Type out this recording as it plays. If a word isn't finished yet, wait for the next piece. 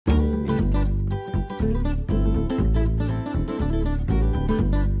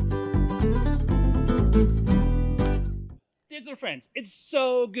Digital friends, it's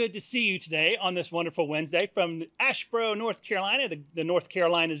so good to see you today on this wonderful Wednesday from Asheboro, North Carolina, the North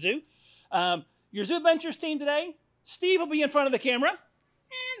Carolina Zoo. Your Zoo Adventures team today, Steve will be in front of the camera.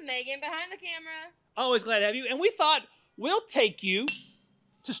 And Megan behind the camera. Always glad to have you. And we thought we'll take you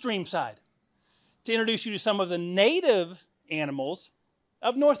to Streamside to introduce you to some of the native animals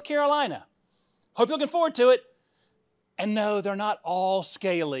of North Carolina. Hope you're looking forward to it. And no, they're not all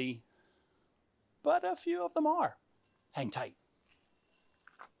scaly, but a few of them are. Hang tight.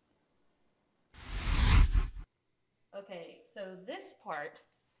 Okay, so this part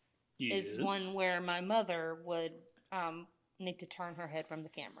Yes. is one where my mother would need to turn her head from the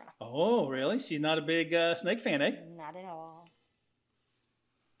camera. Oh, really? She's not a big snake fan, eh? Not at all.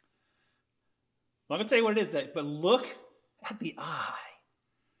 I'm not going to tell you what it is, but look at the eye.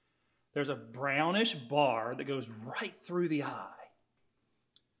 There's a brownish bar that goes right through the eye.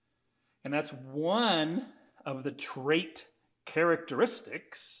 And that's one of the trait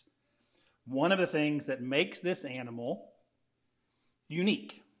characteristics, one of the things that makes this animal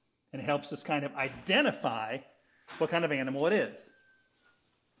unique. And it helps us kind of identify what kind of animal it is.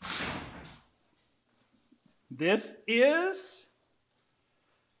 This is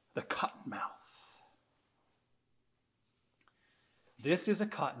the cottonmouth. This is a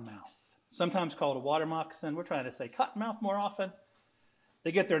cottonmouth, sometimes called a water moccasin. We're trying to say cottonmouth more often.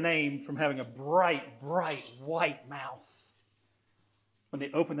 They get their name from having a bright, bright white mouth. When they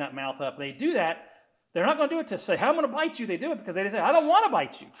open that mouth up, they do that. They're not going to do it to say, I'm going to bite you. They do it because they say, I don't want to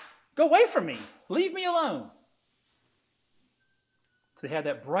bite you. Go away from me. Leave me alone. So they have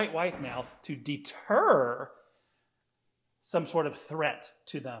that bright white mouth to deter some sort of threat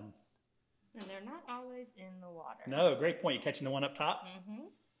to them. And they're not always in the water. No, great point. You're catching the one up top? Mm-hmm.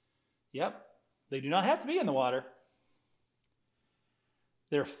 Yep. They do not have to be in the water.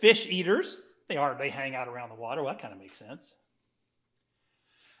 They're fish eaters. They hang out around the water. Well, that kind of makes sense.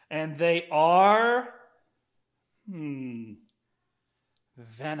 And they are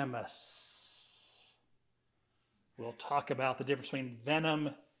venomous. We'll talk about the difference between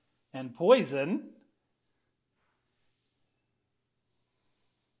venom and poison.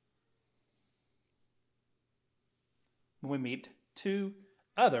 When we meet two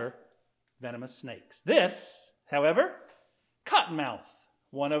other venomous snakes. This, however, cottonmouth.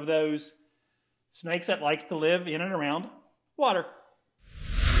 One of those snakes that likes to live in and around water.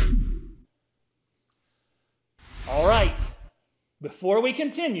 All right, before we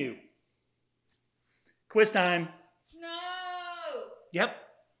continue, quiz time. No! Yep,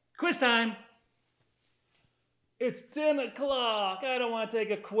 quiz time. It's 10 o'clock. I don't want to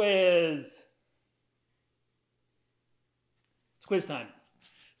take a quiz. It's quiz time.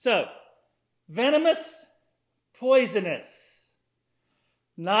 So, venomous, poisonous.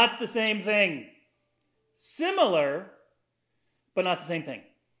 Not the same thing. Similar, but not the same thing.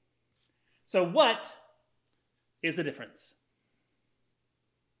 So what is the difference?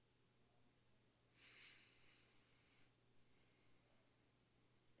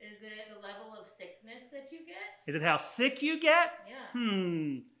 Is it the level of sickness that you get? Is it how sick you get?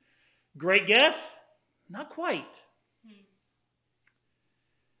 Yeah. Great guess. Not quite.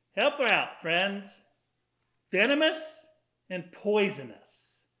 Help her out, friends. Venomous and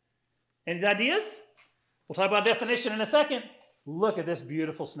poisonous. Any ideas? We'll talk about definition in a second. Look at this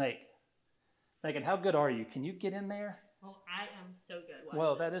beautiful snake. Megan, how good are you? Can you get in there? Oh, I am so good. Watch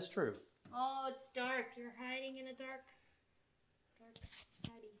Well, this. that is true. Oh, it's dark. You're hiding in a dark hidey.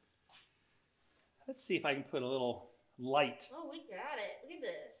 Let's see if I can put a little light. Oh, we got it. Look at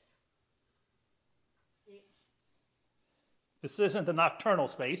this. This isn't the nocturnal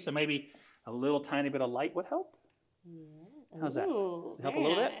space, so maybe a little tiny bit of light would help. Yeah. How's that? Ooh, Does it help a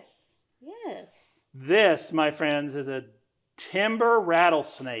little bit? nice. Yes. This, my friends, is a timber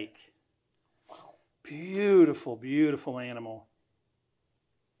rattlesnake. Beautiful, beautiful animal.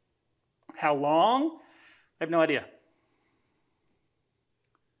 How long? I have no idea.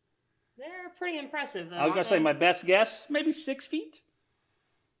 They're pretty impressive, though. I was going to say my best guess, maybe 6 feet.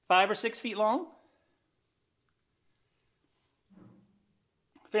 5 or 6 feet long.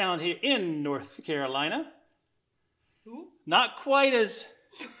 Found here in North Carolina. Ooh. Not quite as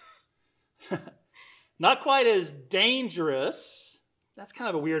dangerous. That's kind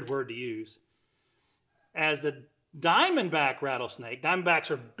of a weird word to use. As the diamondback rattlesnake.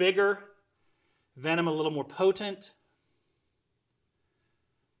 Diamondbacks are bigger, venom a little more potent.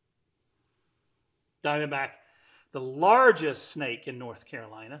 Diamondback, the largest snake in North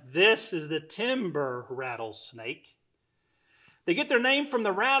Carolina. This is the timber rattlesnake. They get their name from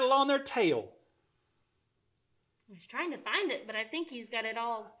the rattle on their tail. I was trying to find it, but I think he's got it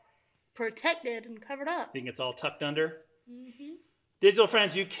all protected and covered up. Think it's all tucked under? Mm-hmm. Digital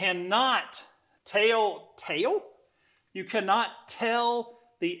friends, you cannot tail? You cannot tell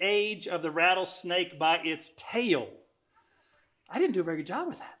the age of the rattlesnake by its tail. I didn't do a very good job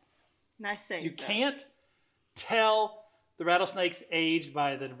with that. Nice save. You can't tell the rattlesnake's age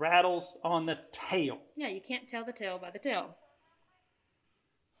by the rattles on the tail. Yeah, you can't tell the tail by the tail.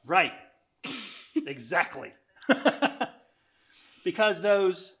 Right. Exactly. Because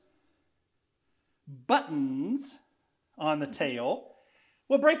those buttons on the tail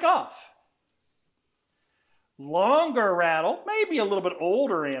will break off. Longer rattle, maybe a little bit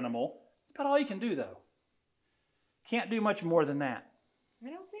older animal. That's about all you can do, though. Can't do much more than that. I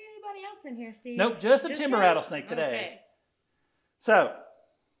don't see anybody else in here, Steve. Nope, just a timber rattlesnake today. Okay. So,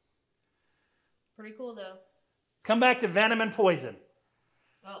 pretty cool, though. come back to venom and poison.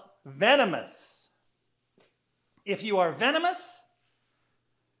 Oh. Venomous. If you are venomous,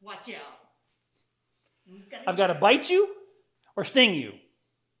 Watch out. I've got to bite you or sting you.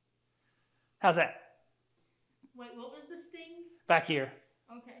 How's that? Wait, what was the sting? Back here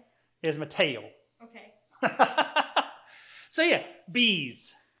Okay. is my tail. Okay. So yeah,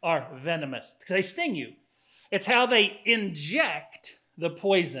 bees are venomous because they sting you. It's how they inject the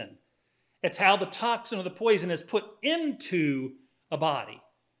poison. It's how the toxin or the poison is put into a body.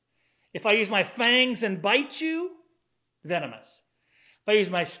 If I use my fangs and bite you, venomous. If I use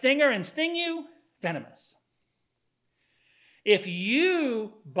my stinger and sting you, venomous. If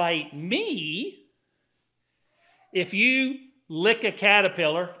you bite me, if you lick a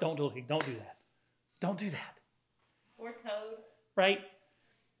caterpillar, don't do that. Don't do that. Or toad. Right?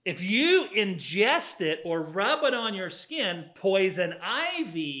 If you ingest it or rub it on your skin, poison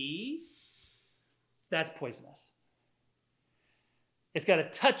ivy, that's poisonous. It's got to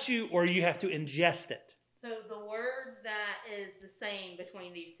touch you or you have to ingest it. So the word that is the same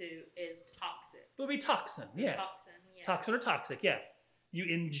between these two is toxic. It would be toxin, yeah. Toxin, yeah. Toxin or toxic, yeah. You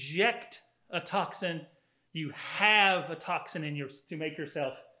inject a toxin, you have a toxin in to make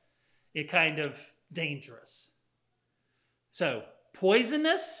yourself a kind of dangerous. So,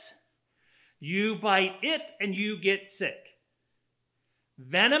 poisonous, you bite it and you get sick.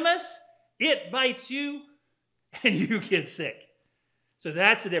 Venomous, it bites you and you get sick. So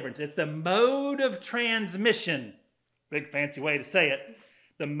that's the difference. It's the mode of transmission. Big fancy way to say it.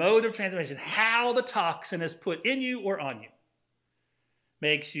 The mode of transmission, how the toxin is put in you or on you,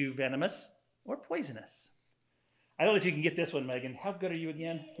 makes you venomous or poisonous. I don't know if you can get this one, Megan. How good are you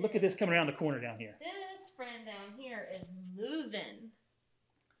again? Look at this coming around the corner down here. This friend down here is moving.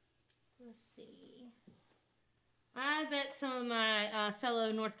 Let's see. I bet some of my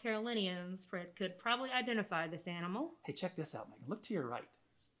fellow North Carolinians could probably identify this animal. Hey, check this out, Megan. Look to your right.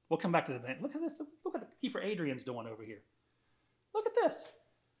 We'll come back to the event. Look at this. Look what Keeper Adrian's doing over here. Look at this.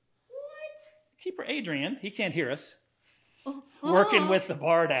 What? Keeper Adrian, he can't hear us. Working with the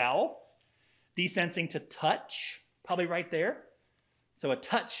barred owl. Desensing to touch, probably right there. So a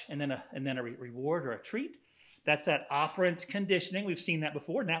touch and then a reward or a treat. That's that operant conditioning. We've seen that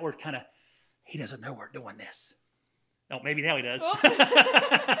before. Now we're kind of, he doesn't know we're doing this. Oh, maybe now he does. Oh.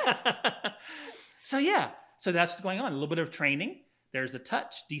 So yeah, so that's what's going on. A little bit of training. There's the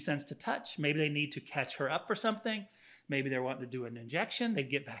touch, descends to touch. Maybe they need to catch her up for something. Maybe they're wanting to do an injection. They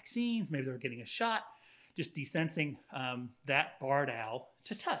get vaccines. Maybe they're getting a shot. Just desensing that barred owl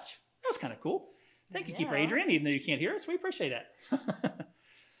to touch. That was kind of cool. Thank you, Keeper Adrian, even though you can't hear us. We appreciate that.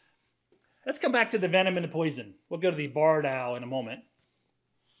 Let's come back to the venom and the poison. We'll go to the barred owl in a moment.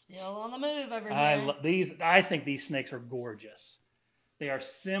 Still on the move over here. I think these snakes are gorgeous. They are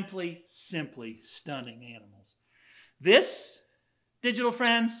simply stunning animals. This, digital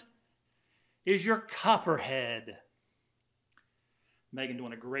friends, is your copperhead. Megan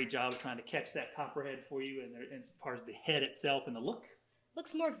doing a great job of trying to catch that copperhead for you, and as far as the head itself and the look.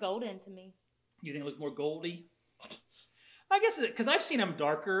 Looks more golden to me. You think it looks more goldy? I guess because I've seen them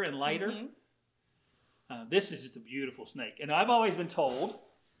darker and lighter. Mm-hmm. This is just a beautiful snake. And I've always been told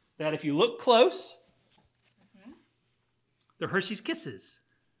that if you look close, they're Hershey's Kisses.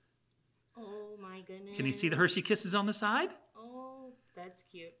 Oh my goodness. Can you see the Hershey Kisses on the side? Oh, that's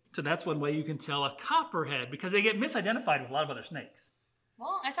cute. So that's one way you can tell a copperhead because they get misidentified with a lot of other snakes.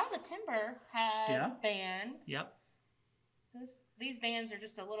 Well, I saw the timber had bands. Yep. These bands are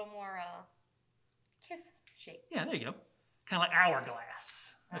just a little more kiss shape. Yeah, there you go. Kind of like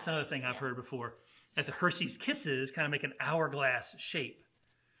hourglass. That's another thing I've heard before. That the Hershey's Kisses kind of make an hourglass shape.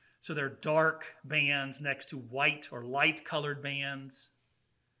 So they're dark bands next to white or light colored bands.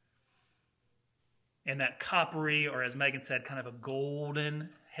 And that coppery, or as Megan said, kind of a golden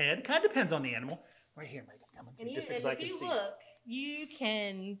head. Kind of depends on the animal. Right here, Megan. Coming through, And just because I can see. You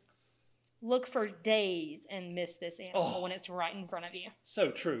can look for days and miss this animal when it's right in front of you.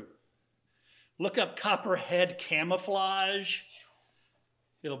 So true. Look up copperhead camouflage.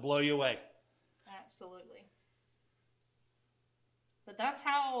 It'll blow you away. Absolutely. But that's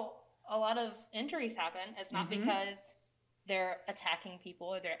how a lot of injuries happen. It's not because they're attacking people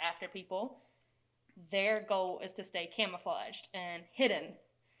or they're after people. Their goal is to stay camouflaged and hidden.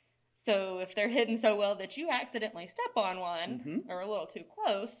 So if they're hidden so well that you accidentally step on one or a little too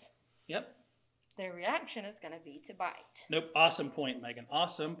close, their reaction is going to be to bite. Nope. Awesome point, Megan.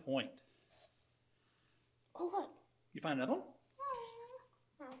 Awesome point. Oh, look. You find another one?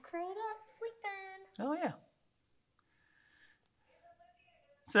 I'm curled up, sleeping. Oh, yeah.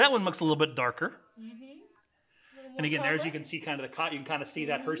 So that one looks a little bit darker. And again, there as you can see kind of the you can kind of see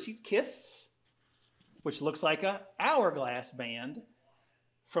that Hershey's Kiss, which looks like a hourglass band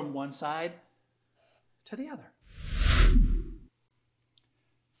from one side to the other.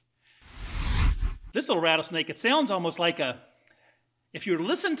 This little rattlesnake, it sounds almost like if you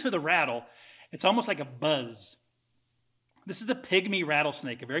listen to the rattle, it's almost like a buzz. This is the pygmy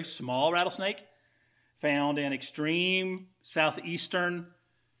rattlesnake, a very small rattlesnake found in extreme southeastern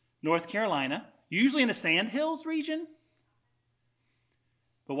North Carolina, usually in the Sandhills region.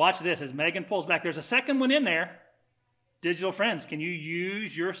 But watch this as Megan pulls back. There's a second one in there. Digital friends, can you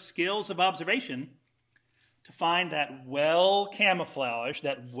use your skills of observation to find that well-camouflaged,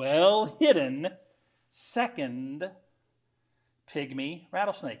 that well-hidden second pygmy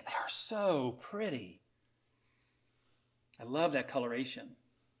rattlesnake? They are so pretty. I love that coloration.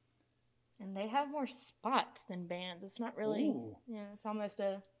 And they have more spots than bands. It's not really, it's almost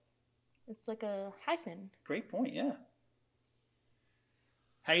it's like a hyphen. Great point, yeah.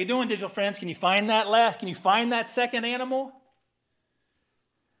 How you doing, digital friends? Can you find that second animal?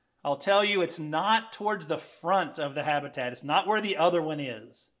 I'll tell you, it's not towards the front of the habitat. It's not where the other one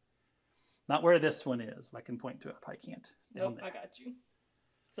is. Not where this one is. If I can point to it, I can't. Nope, I got you.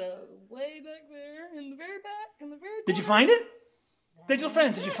 So, way back there, in the very back, in the very corner. Did you find it? Digital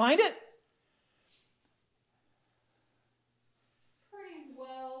friends, did you find it? Pretty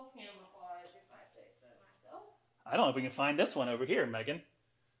well camouflaged, if I say so myself. I don't know if we can find this one over here, Megan.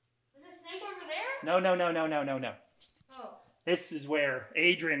 Is a snake over there? No. Oh. This is where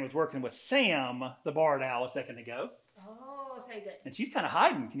Adrian was working with Sam, the barred owl, a second ago. Oh, okay, good. And she's kind of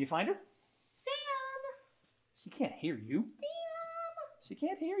hiding. Can you find her? Sam! She can't hear you. Sam! She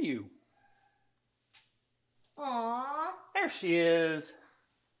can't hear you. Aww. There she is.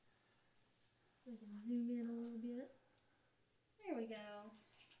 We can zoom in a little bit. There we go.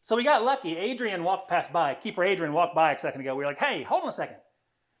 So we got lucky. Adrian walked by. Keeper Adrian walked by a second ago. We were like, hey, hold on a second.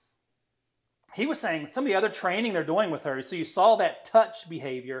 He was saying some of the other training they're doing with her, so you saw that touch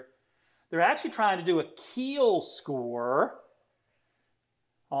behavior. They're actually trying to do a keel score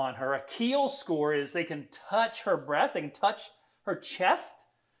on her. A keel score is they can touch her breast, they can touch her chest,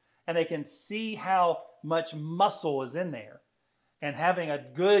 and they can see how much muscle is in there. And having a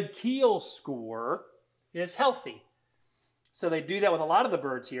good keel score is healthy. So they do that with a lot of the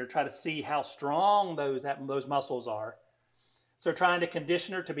birds here, try to see how strong those muscles are. So they're trying to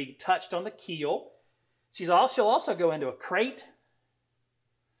condition her to be touched on the keel. She'll also go into a crate.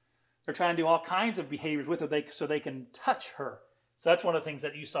 They're trying to do all kinds of behaviors with her so they can touch her. So that's one of the things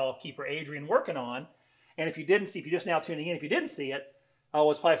that you saw Keeper Adrian working on. And if you're just now tuning in, if you didn't see it, it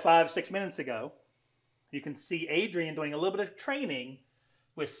was probably 5-6 minutes ago. You can see Adrian doing a little bit of training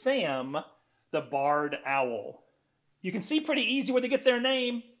with Sam, the barred owl. You can see pretty easy where they get their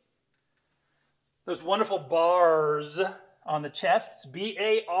name. Those wonderful bars on the chest. It's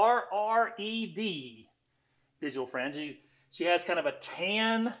B-A-R-R-E-D. Digital friends. She has kind of a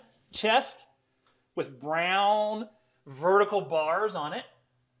tan chest with brown vertical bars on it.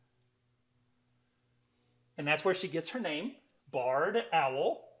 And that's where she gets her name, barred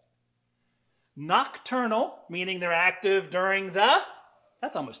owl. Nocturnal, meaning they're active during the...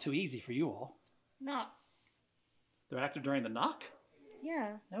 That's almost too easy for you all. Knock. They're active during the knock?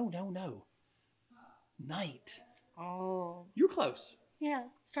 Yeah. No. Night. Oh. You're close. Yeah.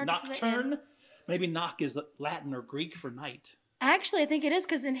 Nocturne. Maybe knock is Latin or Greek for night. Actually, I think it is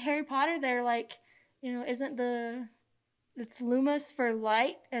because in Harry Potter, they're like, it's Lumos for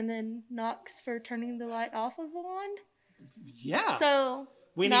light and then Nox for turning the light off of the wand. Yeah. So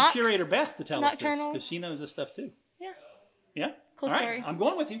we need Curator Beth to tell us this because she knows this stuff too. Yeah. Yeah? Cool All story. Right. I'm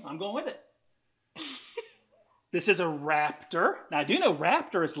going with you. I'm going with it. This is a raptor. Now, I do know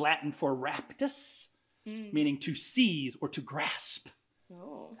raptor is Latin for raptus, meaning to seize or to grasp.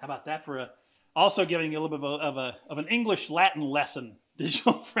 Oh. How about that for also giving you a little bit of an English-Latin lesson,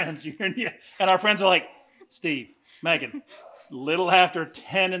 Digital friends. And our friends are like, Steve, Megan, little after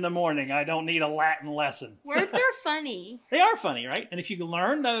 10 in the morning, I don't need a Latin lesson. Words are funny. They are funny, right? And if you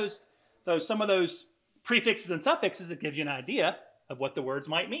learn some of those prefixes and suffixes, it gives you an idea of what the words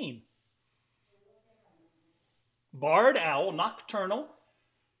might mean. Barred owl, nocturnal,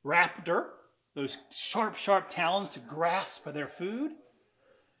 raptor, those sharp, sharp talons to grasp for their food.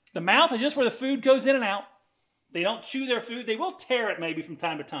 The mouth is just where the food goes in and out. They don't chew their food. They will tear it maybe from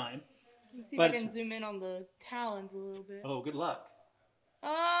time to time. Let me see if I can zoom in on the talons a little bit. Oh, good luck.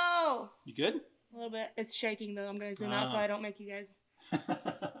 Oh! You good? A little bit. It's shaking though. I'm going to zoom out so I don't make you guys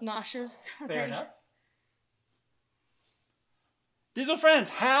nauseous. Okay. Fair enough. Digital friends,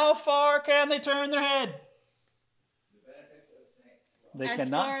 how far can they turn their head? They as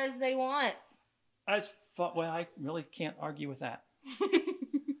cannot. far as they want. Well, I really can't argue with that.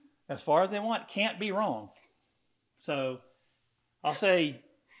 As far as they want, can't be wrong. So I'll say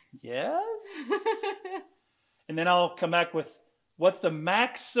yes. And then I'll come back with what's the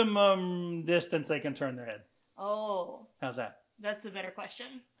maximum distance they can turn their head? Oh. How's that? That's a better question.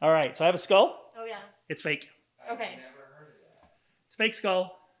 All right, so I have a skull. Oh, yeah. It's fake. Okay. It's fake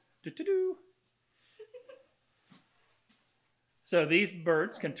skull. Do-do-do. So these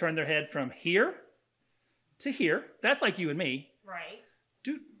birds can turn their head from here to here. That's like you and me. Right.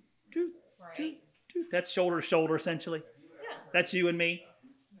 Doot, doot, Right. doot, doot. That's shoulder to shoulder, essentially. Yeah. That's you and me.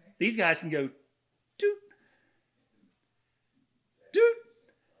 These guys can go doot, doot,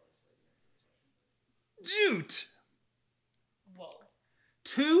 doot. Whoa.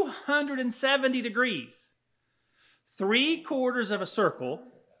 270 degrees. 3/4 of a circle,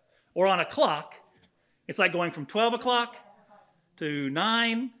 or on a clock, it's like going from 12 o'clock to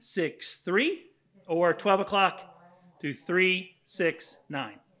 9, 6, 3, or 12 o'clock to 3, 6,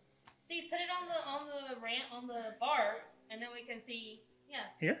 9. Steve, put it on the bar, and then we can see. Yeah.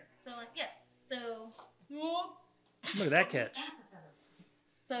 Here? So like yeah. So. Look at that catch.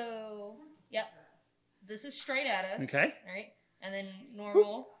 So yep. This is straight at us. Okay. All right. And then normal.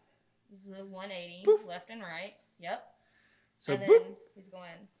 Boop. This is a 180, boop. Left and right. Yep. So and then boop. He's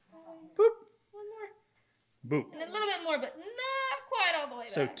going. Boop. One more. Boop. And a little bit more, but not quite all the way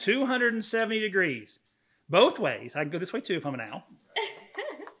So back. 270 degrees. Both ways. I can go this way too if I'm an owl.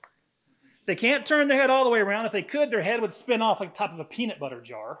 They can't turn their head all the way around. If they could, their head would spin off like the top of a peanut butter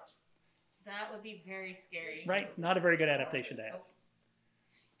jar. That would be very scary. Right? Not a very good adaptation to have.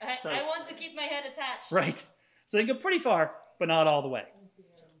 I want to keep my head attached. Right. So they can go pretty far, but not all the way.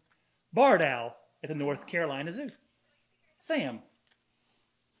 Barred owl at the North Carolina Zoo. Sam.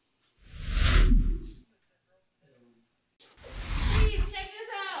 Please, check this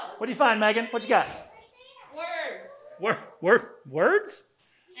out. What do you find, Megan? What you got? Words. Words?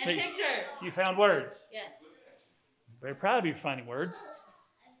 And pictures. You found words. Yes. Very proud of you for finding words.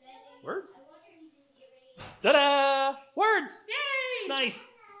 Words? Ta-da! Words! Yay! Nice.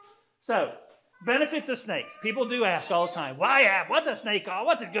 So, benefits of snakes. People do ask all the time, what's a snake called?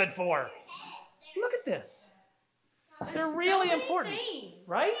 What's it good for? Look at this. They're really so many important, things.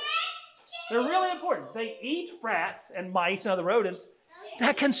 right? They're really important. They eat rats and mice and other rodents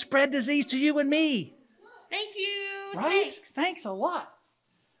that can spread disease to you and me. Thank you. Right? Snakes. Thanks a lot.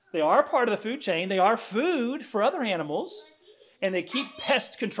 They are part of the food chain. They are food for other animals. And they keep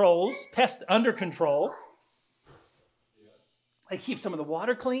pests under control. They keep some of the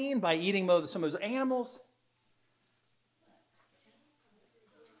water clean by eating some of those animals.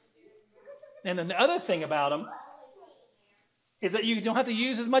 And then the other thing about them is that you don't have to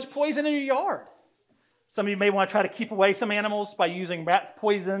use as much poison in your yard. Some of you may want to try to keep away some animals by using rat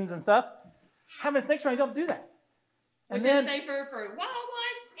poisons and stuff. Having snakes around, you don't have to do that. Which is safer for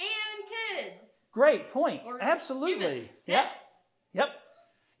wildlife and kids. Great point. Or Absolutely. humans, Yep. pets. Yep.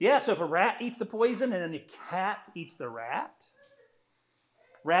 Yeah, so if a rat eats the poison and then a cat eats the rat,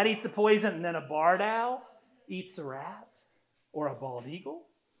 rat eats the poison and then a barred owl eats the rat, or a bald eagle.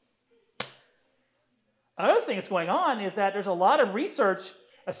 Another thing that's going on is that there's a lot of research,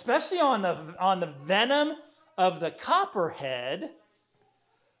 especially on the venom of the copperhead,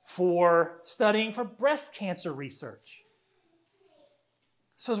 for studying for breast cancer research.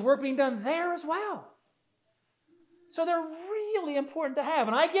 So there's work being done there as well. So they're really important to have.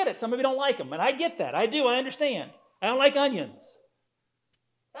 And I get it. Some of you don't like them. And I get that. I do. I understand. I don't like onions.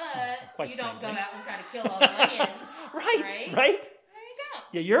 But you don't go out and try to kill all the onions. Right. There you go.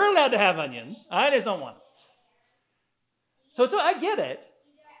 Yeah, you're allowed to have onions. I just don't want them. So I get it.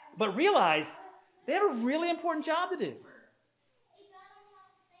 But realize they have a really important job to do.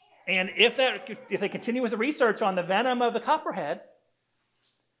 And if they continue with the research on the venom of the copperhead,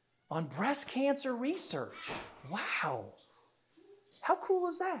 on breast cancer research, wow. How cool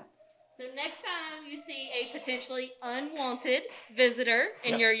is that? So next time you see a potentially unwanted visitor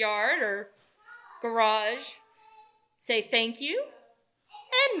in your yard or garage, say thank you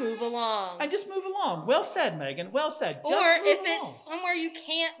and move along. And just move along. Well said, Megan. Well said. Just or move if along. it's somewhere you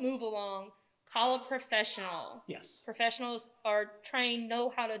can't move along, call a professional. Yes. Professionals are trained,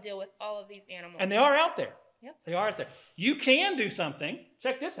 know how to deal with all of these animals. And they are out there. Yep. They are out there. You can do something.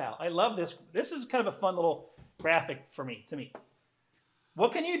 Check this out. I love this. This is kind of a fun little graphic to me.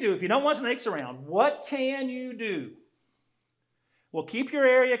 What can you do if you don't want snakes around? What can you do? Well, keep your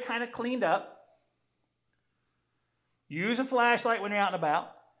area kind of cleaned up. Use a flashlight when you're out and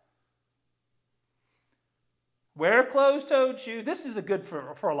about. Wear closed-toed shoes. This is good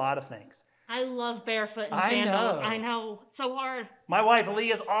for a lot of things. I love barefoot and sandals. I know. It's so hard. My wife,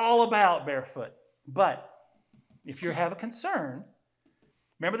 Lee, is all about barefoot. But if you have a concern,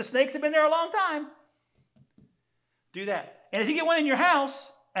 remember the snakes have been there a long time. Do that. And if you get one in your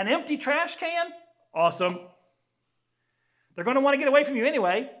house, an empty trash can, awesome. They're going to want to get away from you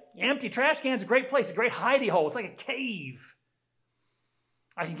anyway. Yep. Empty trash can's a great place, a great hidey hole. It's like a cave.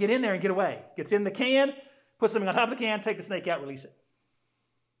 I can get in there and get away. Gets in the can, put something on top of the can, take the snake out, release it.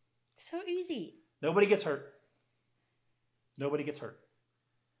 So easy. Nobody gets hurt. Nobody gets hurt.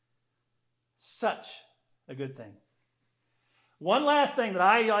 Such a good thing. One last thing that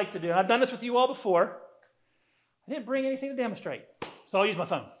I like to do, and I've done this with you all before. I didn't bring anything to demonstrate, so I'll use my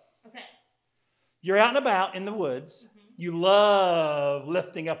phone. Okay. You're out and about in the woods. You love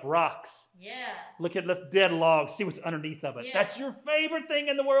lifting up rocks. Yeah. Lift dead logs, see what's underneath of it. Yeah. That's your favorite thing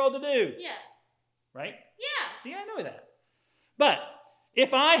in the world to do. Yeah. Right? Yeah. See, I know that. But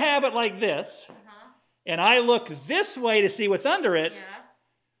if I have it like this, and I look this way to see what's under it,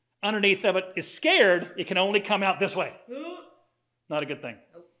 underneath of it is scared, it can only come out this way. Not a good thing.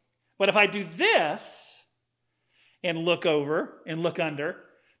 Nope. But if I do this and look over and look under,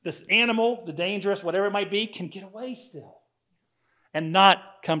 this animal, the dangerous, whatever it might be, can get away still and not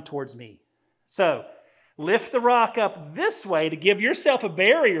come towards me. So lift the rock up this way to give yourself a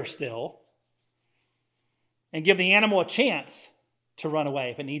barrier still and give the animal a chance to run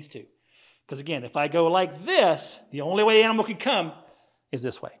away if it needs to. Because again, if I go like this, the only way the animal can come is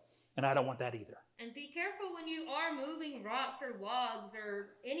this way. And I don't want that either. And be careful when you are moving rocks or logs or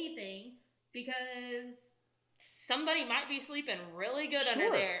anything, because somebody might be sleeping really good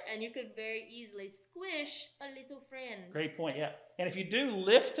under there, and you could very easily squish a little friend. Great point, yeah. And if you do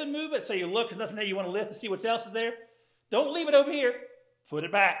lift and move it, so you look, there's nothing there, you want to lift to see what else is there, don't leave it over here. Put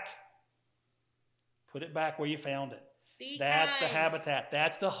it back. Put it back where you found it. That's the habitat.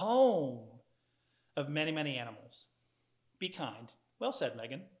 That's the home of many, many animals. Be kind. Well said,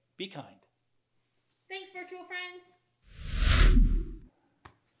 Megan. Be kind. Thanks, virtual friends.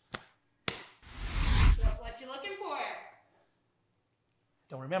 What you looking for?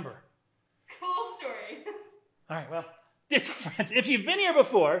 Don't remember. Cool story. All right, well, digital friends, if you've been here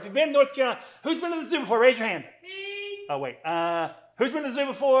before, if you've been in North Carolina, who's been to the zoo before? Raise your hand. Me. Oh, wait. Who's been to the zoo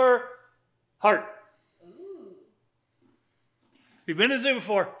before? Heart. Ooh. If you've been to the zoo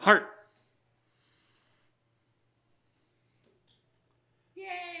before, heart.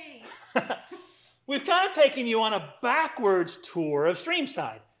 Yay. We've kind of taken you on a backwards tour of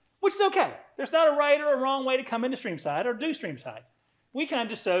Streamside, which is okay. There's not a right or a wrong way to come into Streamside or do Streamside. We kind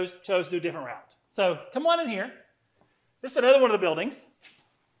of just chose to do a different route. So come on in here. This is another one of the buildings.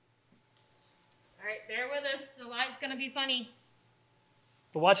 All right, bear with us. The light's going to be funny.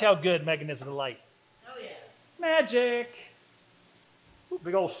 But watch how good Megan is with the light. Oh, yeah. Magic. Ooh,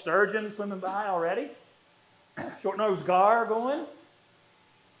 big old sturgeon swimming by already. Short-nosed gar going.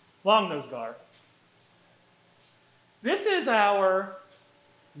 Long-nosed gar. This is our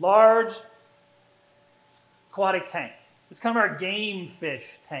large aquatic tank. It's kind of our game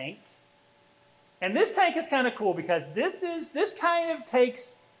fish tank. And this tank is kind of cool because this kind of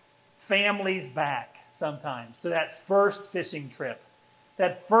takes families back sometimes to that first fishing trip.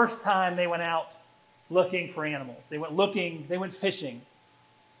 That first time they went out looking for animals. They went fishing.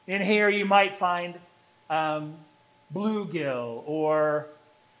 In here you might find bluegill or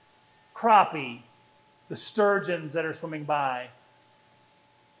crappie, the sturgeons that are swimming by.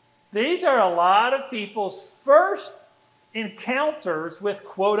 These are a lot of people's first encounters with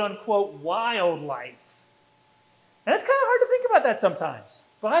quote-unquote wildlife. And it's kind of hard to think about that sometimes.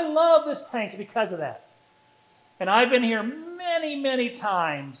 But I love this tank because of that. And I've been here many, many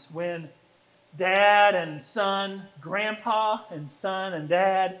times when dad and son, grandpa and son and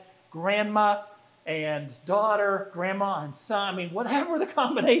dad, grandma and daughter, grandma and son, I mean, whatever the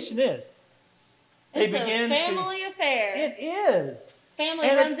combination is. It's a family affair. It is.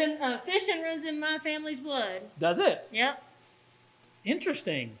 Fishing runs in my family's blood. Does it? Yep.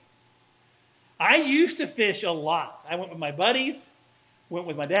 Interesting. I used to fish a lot. I went with my buddies, went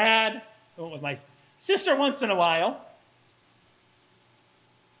with my dad, went with my sister once in a while.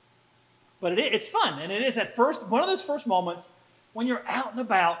 But it's fun, and it is at first one of those first moments when you're out and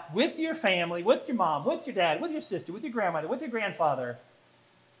about with your family, with your mom, with your dad, with your sister, with your grandmother, with your grandfather,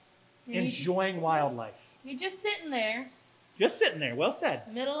 enjoying wildlife. You're just sitting there. Just sitting there, well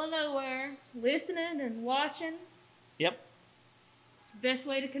said. Middle of nowhere, listening and watching. Yep. It's the best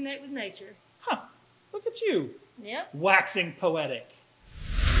way to connect with nature. Huh, look at you. Yep. Waxing poetic.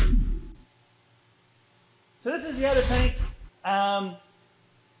 So this is the other tank.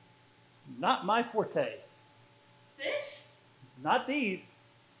 Not my forte. Fish? Not these.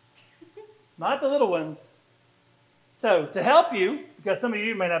 Not the little ones. So to help you, because some of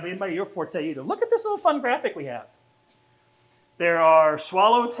you may not be by your forte either, look at this little fun graphic we have. There are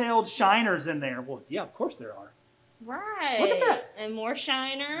swallow-tailed shiners in there. Well, yeah, of course there are. Right. Look at that. And more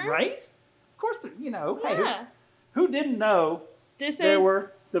shiners. Right? Of course, you know. Yeah. Hey, who didn't know the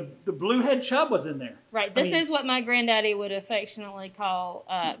bluehead chub was in there? Right. This is what my granddaddy would affectionately call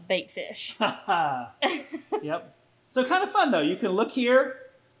bait fish. Yep. So kind of fun, though. You can look here.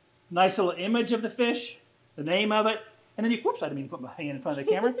 Nice little image of the fish, the name of it. And then whoops, I didn't mean to put my hand in front of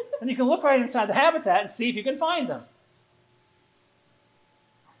the camera. And you can look right inside the habitat and see if you can find them.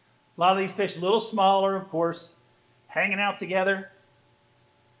 A lot of these fish, a little smaller, of course, hanging out together.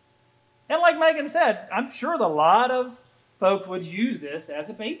 And like Megan said, I'm sure a lot of folks would use this as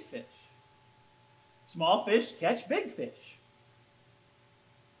a bait fish. Small fish catch big fish.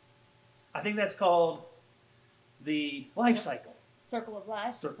 I think that's called the life cycle. Circle of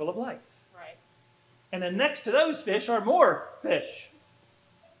life. Circle of life. Right. And then next to those fish are more fish.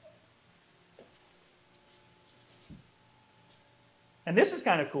 And this is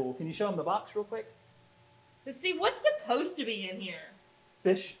kind of cool. Can you show them the box real quick? But Steve, what's supposed to be in here?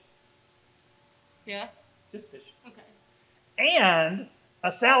 Fish. Yeah? Just fish. Okay. And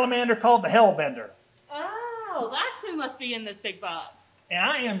a salamander called the hellbender. Oh, that's who must be in this big box. And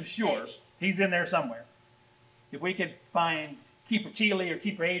I am sure Maybe. he's in there somewhere. If we could find Keeper Keeley or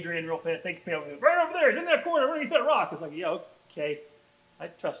Keeper Adrian real fast, they could be able to, right over there, he's in that corner, underneath that rock. It's like, yeah, okay, I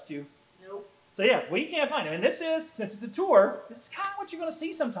trust you. Nope. So yeah, we can't find him. And this is, since it's a tour, this is kind of what you're going to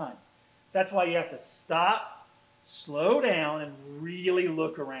see sometimes. That's why you have to stop, slow down, and really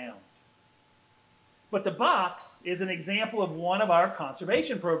look around. But the box is an example of one of our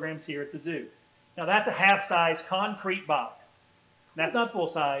conservation programs here at the zoo. Now that's a half-size concrete box. That's not full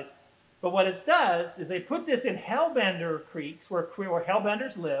size. But what it does is they put this in hellbender creeks where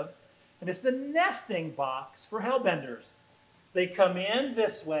hellbenders live. And this is a nesting box for hellbenders. They come in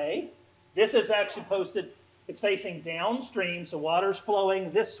this way. This is actually posted, it's facing downstream, so water's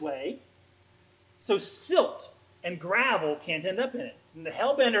flowing this way. So silt and gravel can't end up in it. And the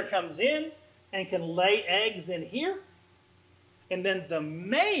hellbender comes in and can lay eggs in here. And then the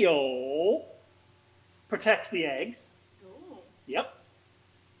male protects the eggs. Ooh. Yep.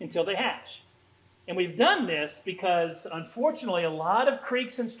 Until they hatch. And we've done this because, unfortunately, a lot of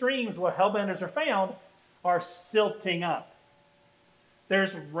creeks and streams where hellbenders are found are silting up.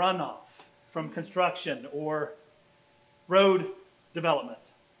 There's runoff from construction or road development.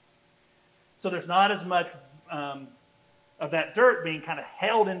 So there's not as much of that dirt being kind of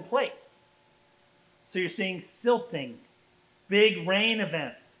held in place. So you're seeing silting, big rain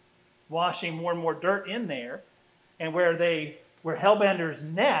events, washing more and more dirt in there. And where hellbenders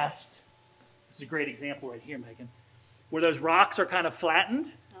nest, this is a great example right here, Megan, where those rocks are kind of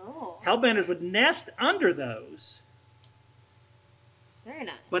flattened. Oh. Hellbenders would nest under those. Very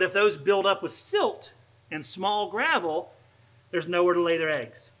nice. But if those build up with silt and small gravel, there's nowhere to lay their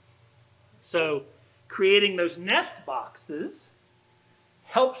eggs. So creating those nest boxes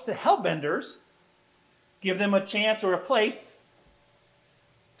helps the hellbenders give them a chance or a place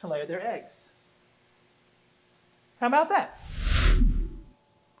to lay their eggs. How about that?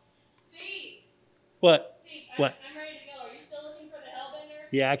 Steve! What? Steve, What? I'm ready to go. Are you still looking for the hellbender?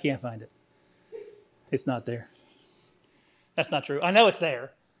 Yeah, I can't find it. It's not there. That's not true. I know it's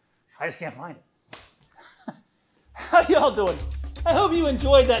there. I just can't find it. How y'all doing? I hope you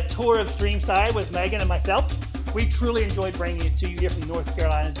enjoyed that tour of Streamside with Megan and myself. We truly enjoyed bringing it to you here from the North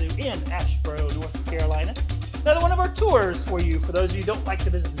Carolina Zoo in Asheboro, North Carolina. Another one of our tours for you, for those of you who don't like to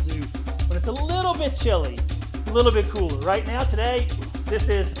visit the zoo when it's a little bit chilly, a little bit cooler. Right now, today, this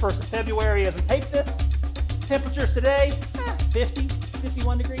is the 1st of February as we tape this. Temperatures today, 50,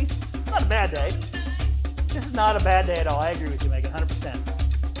 51 degrees. Not a bad day. This is not a bad day at all. I agree with you, Megan,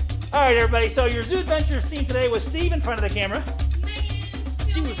 100%. All right, everybody. So your Zoo Adventures team today was Steve in front of the camera.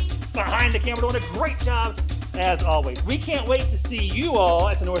 Megan, She was behind the camera doing a great job. as always. We can't wait to see you all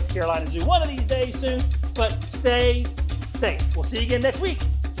at the North Carolina Zoo one of these days soon, but stay safe. We'll see you again next week.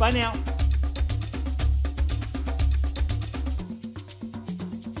 Bye now.